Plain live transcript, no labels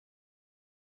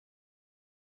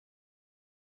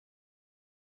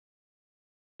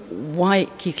why,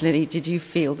 Keith Lilley, did you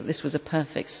feel that this was a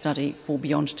perfect study for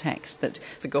beyond text, that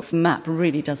the Gough Map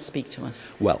really does speak to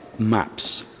us? Well,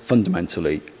 maps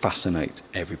fundamentally fascinate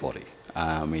everybody.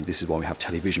 I mean, this is why we have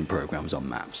television programmes on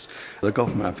maps. The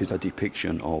Gough Map is a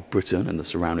depiction of Britain and the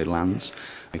surrounding lands,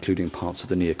 including parts of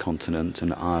the near continent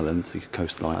and Ireland, the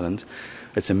coastal island.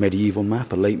 It's a medieval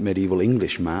map, a late medieval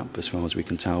English map, as far as we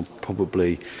can tell,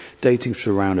 probably dating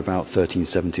to around about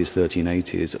 1370s,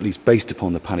 1380s, at least based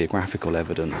upon the palaeographical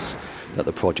evidence that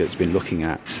the project's been looking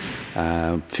at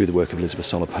through the work of Elizabeth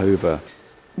Solopova.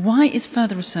 Why is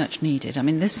further research needed? I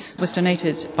mean, this was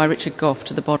donated by Richard Gough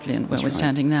to the Bodleian, where we're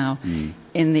standing now,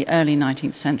 in the early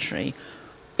 19th century.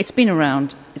 It's been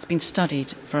around, it's been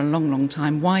studied for a long, long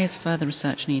time. Why is further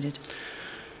research needed?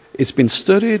 It's been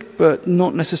studied, but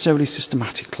not necessarily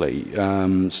systematically.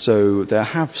 So there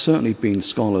have certainly been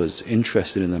scholars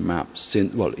interested in the map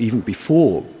since, well, even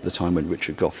before the time when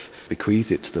Richard Gough bequeathed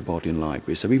it to the Bodleian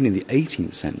Library. So even in the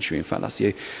 18th century, in fact, that's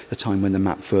the time when the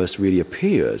map first really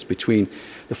appears. Between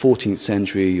the 14th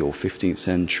century or 15th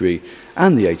century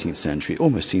and the 18th century, it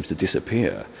almost seems to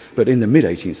disappear. But in the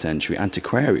mid-18th century,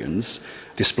 antiquarians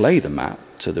display the map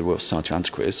to the Royal Society of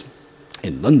Antiquaries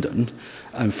in London,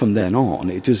 and from then on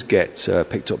it does get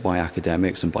picked up by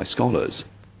academics and by scholars.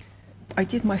 I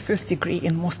did my first degree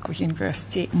in Moscow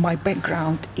University. My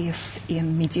background is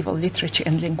in medieval literature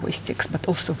and linguistics, but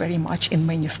also very much in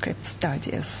manuscript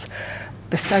studies.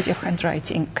 The study of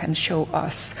handwriting can show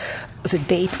us the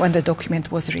date when the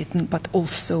document was written, but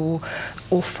also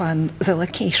often the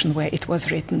location where it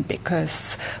was written,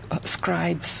 because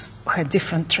scribes had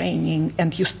different training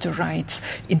and used to write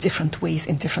in different ways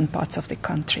in different parts of the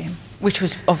country. Which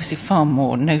was obviously far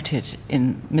more noted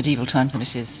in medieval times than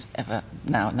it is ever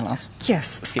now in the last...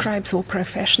 Yes, scribes were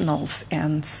professionals,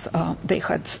 and they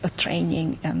had a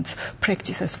training, and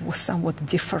practices were somewhat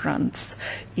different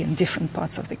in different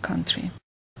parts of the country.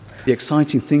 The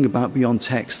exciting thing about Beyond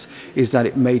Text is that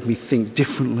it made me think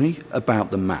differently about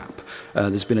the map.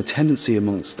 There's been a tendency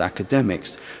amongst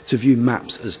academics to view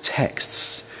maps as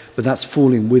texts, but that's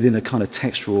falling within a kind of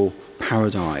textual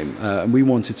paradigm. And we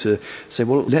wanted to say,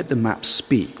 well, let the map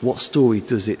speak. What story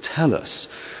does it tell us?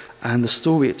 And the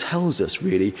story it tells us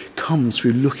really comes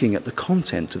through looking at the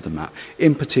content of the map,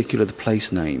 in particular the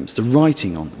place names, the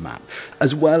writing on the map,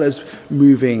 as well as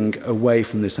moving away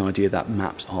from this idea that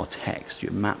maps are text.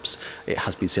 Maps, it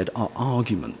has been said, are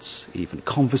arguments, even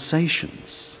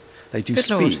conversations. They do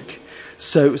speak.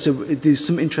 So there's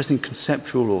some interesting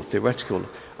conceptual or theoretical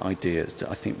ideas that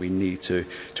I think we need to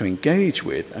engage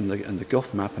with, and the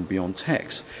Gough Map and Beyond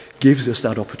Text gives us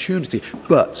that opportunity.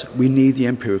 But we need the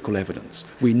empirical evidence.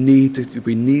 We need the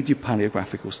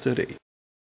palaeographical study.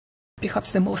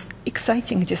 Perhaps the most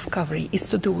exciting discovery is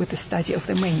to do with the study of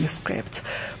the manuscript.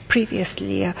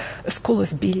 Previously,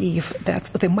 scholars believe that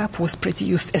the map was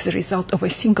produced as a result of a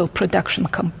single production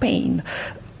campaign,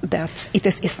 that it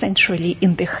is essentially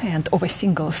in the hand of a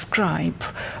single scribe.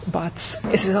 But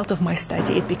as a result of my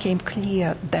study, it became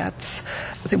clear that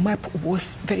the map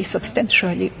was very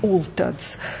substantially altered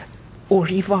or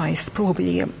revised,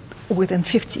 probably within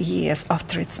 50 years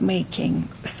after its making.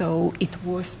 So it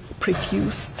was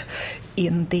produced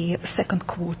in the second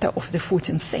quarter of the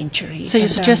 14th century. So you're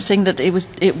suggesting that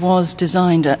it was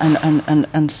designed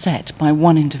and set by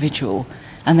one individual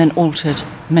and then altered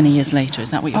many years later,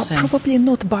 is that what you're saying? Probably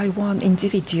not by one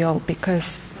individual,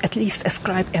 because at least a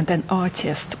scribe and an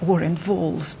artist were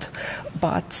involved,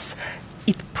 but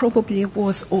it probably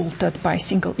was altered by a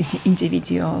single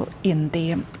individual in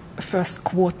the first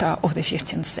quarter of the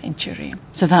 15th century.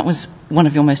 So that was one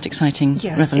of your most exciting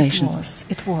revelations? Yes,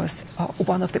 it was.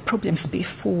 One of the problems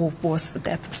before was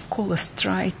that scholars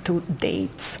tried to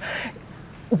date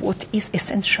what is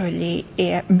essentially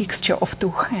a mixture of two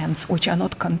hands, which are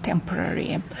not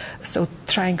contemporary. So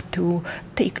trying to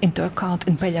take into account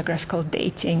in paleographical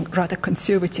dating rather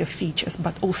conservative features,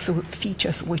 but also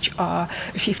features which are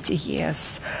 50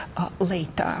 years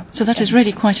later. So that is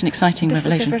really quite an exciting revelation.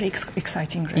 This is a very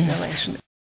exciting revelation. Yes.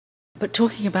 But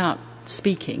talking about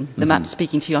speaking, the map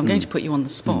speaking to you, I'm going to put you on the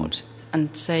spot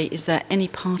and say, is there any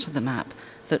part of the map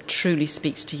that truly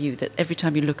speaks to you, that every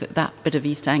time you look at that bit of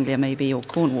East Anglia maybe, or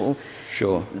Cornwall,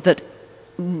 that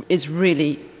is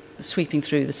really sweeping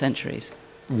through the centuries?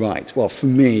 Right. Well, for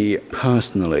me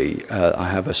personally, I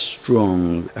have a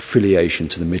strong affiliation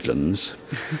to the Midlands,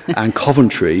 and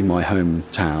Coventry, my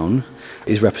hometown,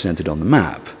 is represented on the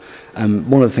map.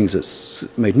 One of the things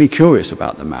that's made me curious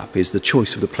about the map is the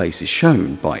choice of the places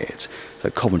shown by it. So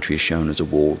Coventry is shown as a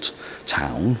walled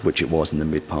town, which it was in the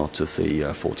mid part of the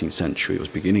 14th century, it was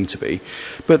beginning to be.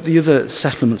 But the other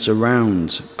settlements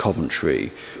around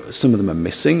Coventry, some of them are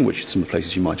missing, which some of the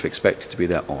places you might have expected to be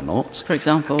there are not. For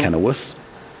example? Kenilworth,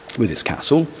 with its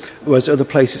castle, whereas other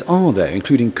places are there,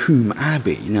 including Combe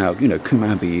Abbey. Now, you know, Combe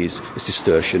Abbey is a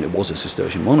Cistercian, it was a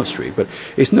Cistercian monastery, but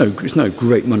it's no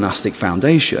great monastic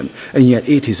foundation, and yet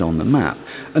it is on the map.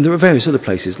 And there are various other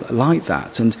places like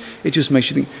that, and it just makes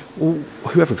you think, well,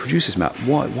 whoever produced this map,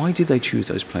 why did they choose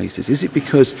those places? Is it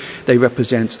because they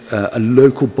represent a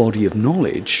local body of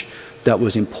knowledge that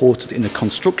was important in the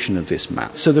construction of this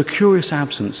map? So the curious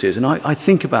absences, and I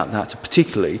think about that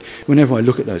particularly whenever I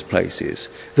look at those places.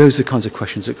 Those are the kinds of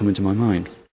questions that come into my mind.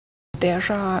 There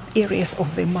are areas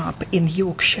of the map in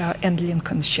Yorkshire and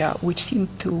Lincolnshire which seem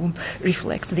to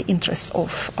reflect the interests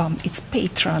of its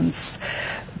patrons,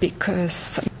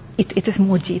 because it is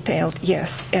more detailed,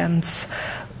 yes, and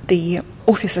the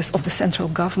officers of the central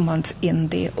government in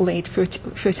the late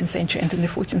 13th century and in the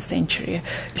 14th century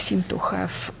seem to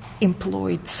have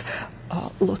employed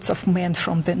lots of men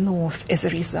from the north as a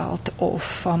result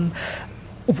of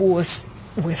wars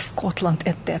with Scotland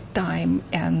at that time,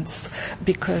 and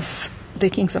because the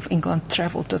kings of England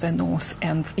traveled to the north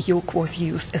and York was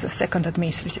used as a second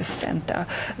administrative center,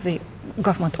 the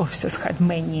government officers had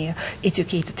many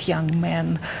educated young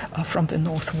men from the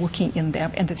north working in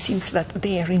them, and it seems that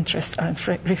their interests are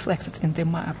reflected in the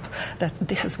map, that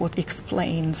this is what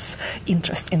explains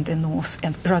interest in the north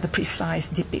and rather precise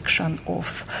depiction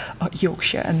of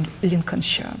Yorkshire and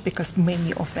Lincolnshire, because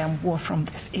many of them were from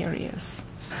these areas.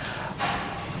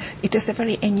 It is a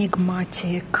very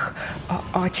enigmatic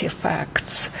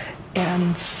artifact,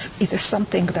 and it is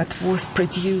something that was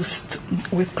produced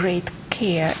with great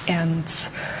care and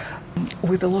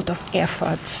with a lot of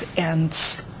effort, and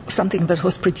something that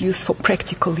was produced for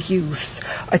practical use.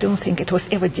 I don't think it was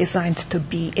ever designed to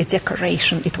be a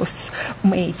decoration. It was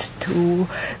made to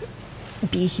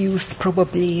be used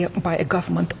probably by a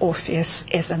government office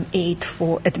as an aid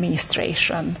for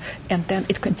administration, and then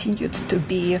it continued to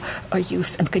be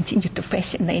used and continued to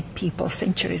fascinate people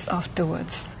centuries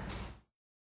afterwards.